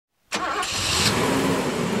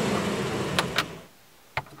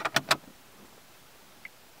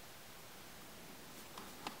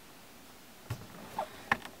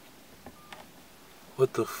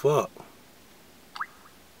what the fuck?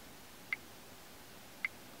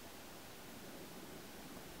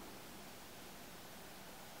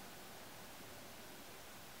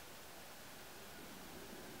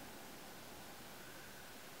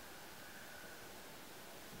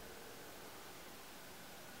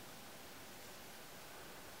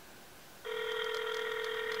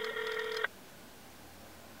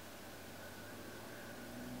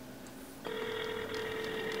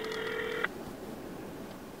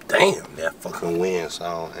 Damn, that fucking wind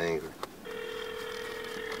sound angry.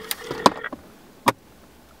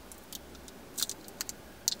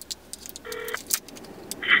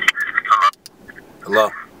 Hello?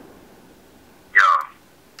 Yo.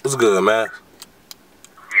 What's good, man?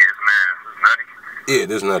 Yeah, it's Maz. This Nutty. Yeah,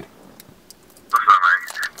 this Nutty. What's up, man?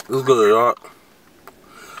 What's good, y'all?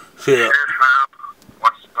 Shit. Yeah, fam.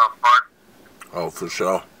 Watch some fun. Oh, for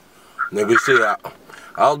sure. Nigga, shit,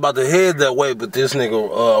 I was about to head that way, but this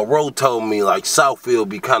nigga, Ro told me, like, Southfield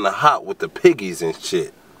be kind of hot with the piggies and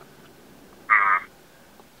shit. You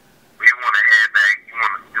want to head back, you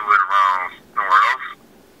want to do it around somewhere else?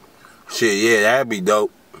 Shit, yeah, that'd be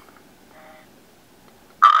dope.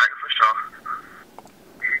 Alright, for sure.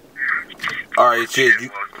 Alright, shit,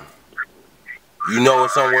 you know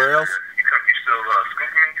it somewhere else? You still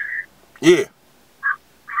scooping me? Yeah.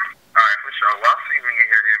 Alright, for sure. Well, I'll see you when you get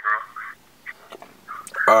here then, bro.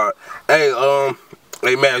 Alright.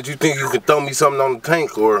 Hey, man, do you think you could throw me something on the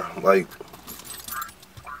tank, or, like... Yeah,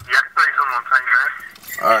 I can throw you something on the tank, man.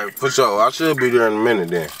 Alright, for sure. I should be there in a minute,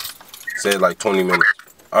 then. Say, like, 20 minutes.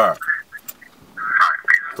 Alright.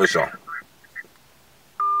 For sure.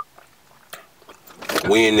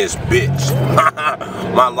 We in this bitch.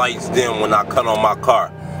 My lights dim when I cut on my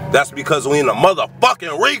car. That's because we in a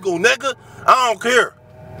motherfucking Regal, nigga. I don't care.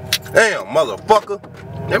 Damn, motherfucker.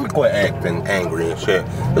 Let me quit acting angry and shit.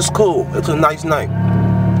 It's cool. It's a nice night.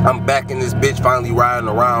 I'm back in this bitch, finally riding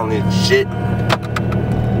around and shit.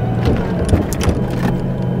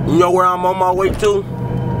 You know where I'm on my way to?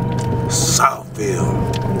 Southfield.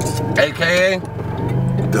 AKA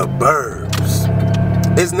the burbs.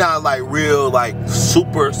 It's not like real, like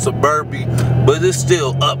super suburban, but it's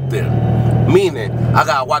still up there. Meaning, I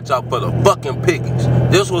gotta watch out for the fucking piggies.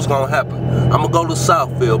 This what's gonna happen. I'm gonna go to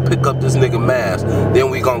Southfield, pick up this nigga Maz, then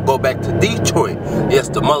we gonna go back to Detroit. Yes,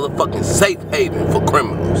 the motherfucking safe haven for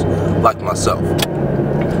criminals like myself.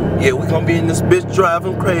 Yeah, we gonna be in this bitch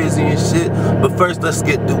driving crazy and shit, but first let's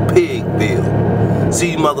get through Pigville.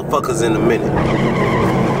 See you motherfuckers in a minute.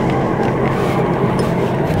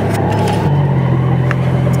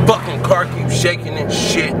 Fucking car keeps shaking and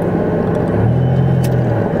shit.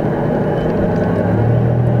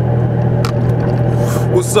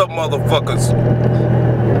 What's up, motherfuckers?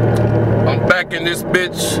 I'm back in this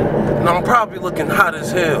bitch, and I'm probably looking hot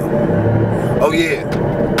as hell. Oh yeah,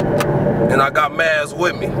 and I got Maz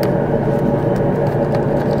with me.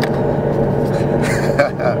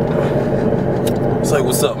 Say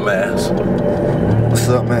what's up, Maz? What's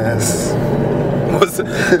up, Maz? What's it?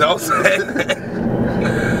 Don't say that.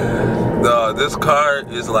 No, this car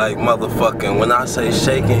is like motherfucking, when I say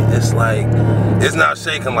shaking, it's like, it's not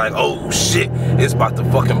shaking like, oh shit, it's about to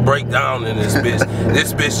fucking break down in this bitch.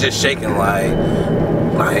 This bitch just shaking like,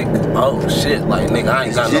 oh shit, like nigga, I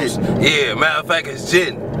ain't got no shit. Yeah, matter of fact, it's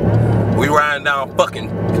jitting. We riding down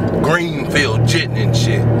fucking Greenfield jitting and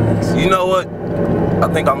shit. You know what? I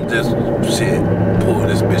think I'm just, shit, pull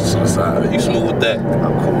this bitch to the side. You smooth with that?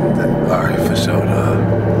 I'm cool with that. Alright, for sure,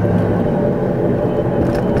 dog.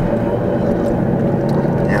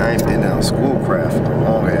 I ain't been down Schoolcraft in a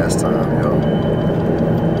long ass time, yo.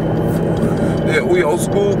 Yeah, we on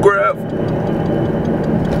Schoolcraft.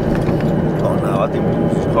 Oh no, I think we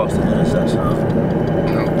just crossed the intersection.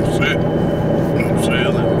 Oh shit.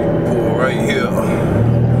 Let me pull right here.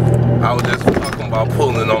 I was just talking about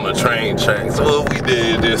pulling on the train tracks. So what we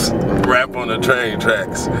did is rap on the train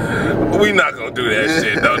tracks. We not gonna do that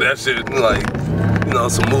shit though. That shit like, you know,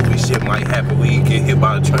 some movie shit might happen. We get hit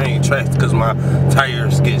by the train tracks because my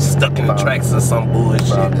tires get stuck in the tracks or some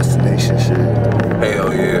bullshit. Destination shit.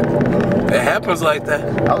 Hell yeah. It happens like that.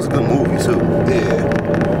 That was a good movie too. Yeah.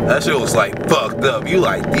 That shit was like fucked up. You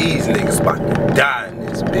like, these niggas about to die in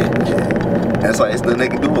this bitch. That's like, it's nothing they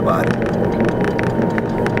can do about it.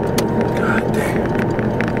 God damn.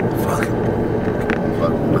 Fuck it.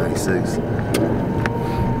 Fuck 96.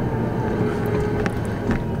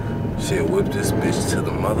 Shit, whip this bitch to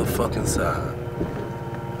the motherfucking side.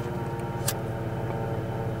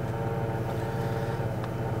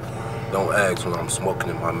 Don't ask when I'm smoking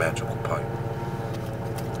in my magical pipe.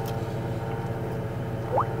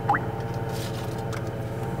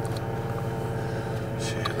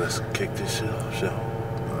 Shit, let's kick this shit off, shall we?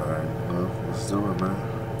 do it, man.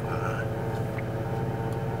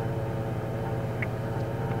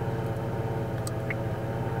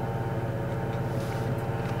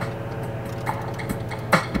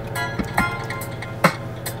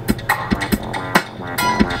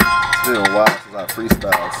 It's been a while since I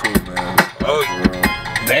freestyle too, man.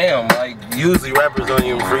 Oh, damn, like usually rappers don't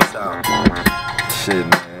even freestyle. Shit,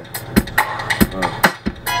 man.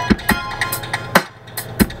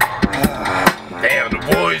 Damn, the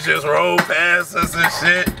boys just rolled past us and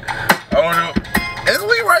shit. Oh no. And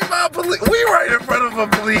we right by we right in front of a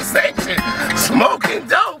police station smoking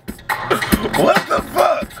dope. What the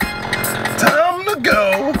fuck? Time to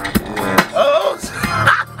go. Oh,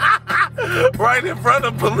 right in front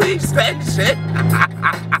of police station.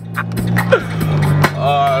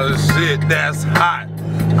 Oh shit, that's hot.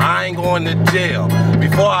 I ain't going to jail.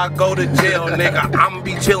 Before I go to jail, nigga, I'ma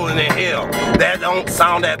be chilling in hell. That don't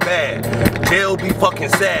sound that bad. Jail be fucking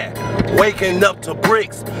sad. Waking up to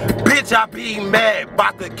bricks. Bitch, I be mad.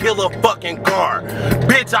 About to kill a fucking guard.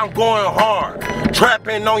 Bitch, I'm going hard.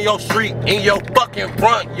 Trapping on your street, in your fucking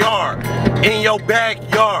front yard. In your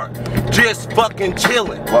backyard. Just fucking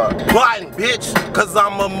chilling. Plotting, bitch, cause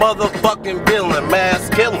I'm a motherfucking villain.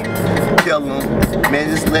 Maz, kill him. Kill him. Man,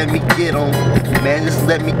 just let me get him. Man, just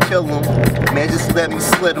let me kill him. Man, just let me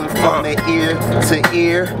slit him from their ear to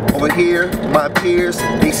ear. Over here, my peers,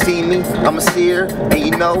 they see me, I'm a seer. And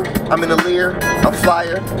you know, I'm in a leer, I'm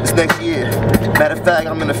fire, it's next year. Matter of fact,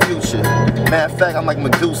 I'm in the future. Matter of fact, I'm like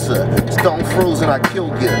Medusa. Stone frozen, I kill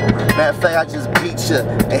ya. Matter of fact, I just beat ya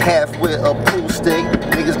in half with a pool stick.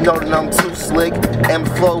 Niggas know that I'm too slick. And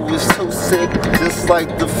flow is too sick, just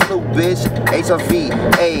like the flu, bitch.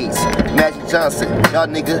 HIV, AIDS, Magic Johnson. Y'all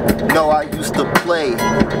nigga know I used to play.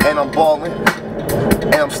 And I'm ballin',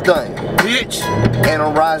 and I'm stunning, bitch. And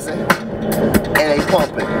I'm rising, and they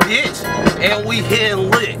pumping, bitch. And we hitting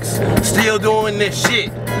licks, still doing this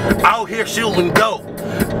shit. Out here shooting dope,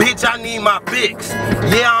 bitch. I need my fix.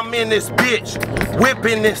 Yeah, I'm in this bitch,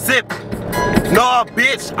 whipping and sipping. No,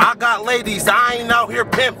 bitch, I got ladies, I ain't out here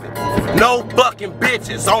pimping. No fucking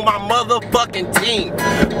bitches on my motherfucking team.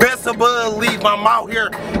 Best of believe I'm out here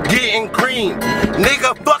getting cream.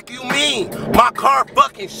 Nigga, fuck you mean? My car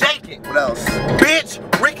fucking shaking. What else? Bitch,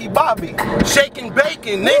 Ricky Bobby, shaking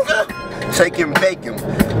bacon, nigga. Shaking bacon.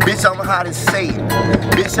 Bitch, I'm hot as Satan.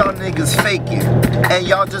 Bitch, y'all niggas faking. And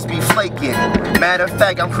y'all just be flaking. Matter of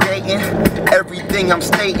fact, I'm creating everything I'm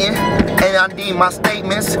stating. And I need my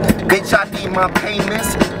statements. Bitch, I need my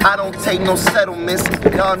payments. I don't take no settlements.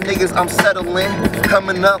 Y'all niggas, I'm settling.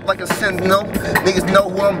 Coming up like a sentinel. Niggas know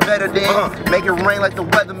who I'm better than. Make it rain like the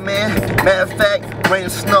weatherman. Matter of fact, rain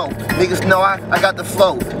and snow. Niggas know I got the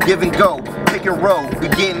flow. Give and go. Pick and roll. We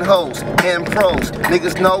getting hoes and pros.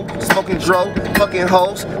 Niggas know smoking dro. Fucking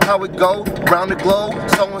hoes. How it go? Round the globe.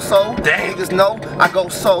 So and so. Niggas know I go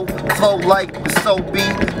so. Flow like the so be.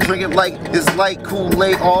 Drink it like it's light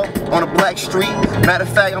Kool-Aid all on a black street. Matter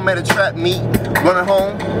of fact, I'm at a trap meet. Running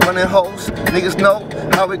home, running hoes. Niggas know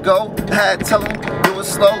how it go. I had to tell them, do it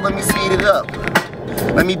slow, let me speed it up.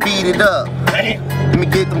 Let me beat it up. Let me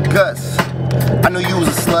get them guts. I knew you was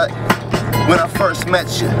a slut when I first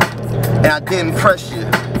met you. And I didn't press you.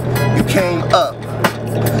 You came up.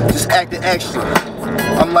 Just acting extra.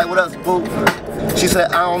 I'm like, what else, boo? She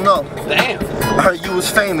said, I don't know. Damn. I heard you was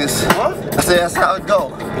famous. Huh? I said, that's how it go.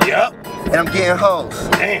 Yep. And I'm getting hoes.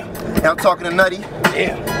 Damn. And I'm talking to Nutty.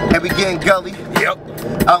 Damn. And we getting gully.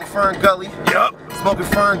 Yep. Out in Fern Gully. Yep. Smoking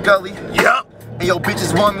Fern Gully. Yep. And yo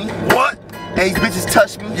bitches want me. What? And these bitches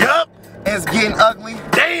touch me. Yep. And it's getting ugly.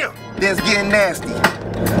 Damn. Then it's getting nasty.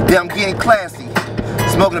 Then I'm getting classy.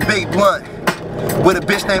 Smoking a big blunt with a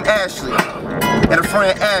bitch named Ashley. And a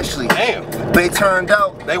friend Ashley. Damn. But they turned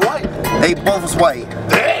out They white. they both was white.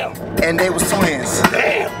 Damn. And they was twins.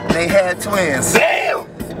 Damn. They had twins. Damn.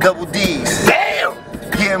 Double D's. Damn.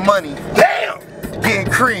 Getting money. Damn.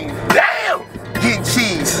 Getting cream. Damn. Getting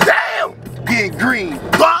cheese. Damn. Getting green.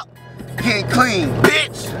 Fuck. Getting clean.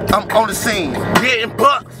 Bitch. I'm on the scene. Getting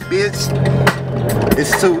bucks. Bitch.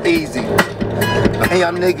 It's too easy. And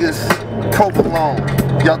y'all niggas provolone.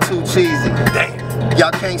 Y'all too cheesy. Damn.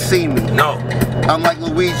 Y'all can't see me. No. I'm like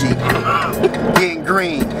Luigi. Getting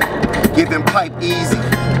green. Giving pipe easy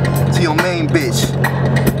to your main bitch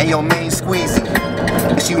and your main squeezy.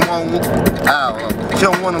 And she won't, she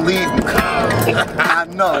don't want to leave me. I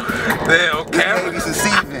know. Damn, This camera. baby's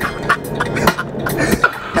deceiving.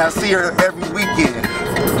 I see her every weekend.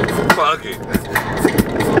 Fuck it.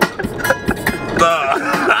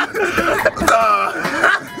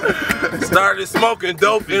 Started smoking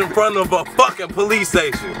dope in front of a fucking police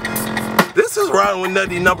station. This is Ridin Wit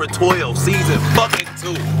Nutty number 12, season fucking 2.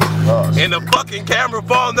 And the fucking camera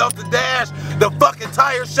falling off the dash, the fucking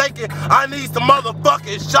tire shaking. I need some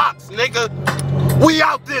motherfucking shocks, nigga. We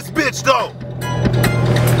out this bitch though.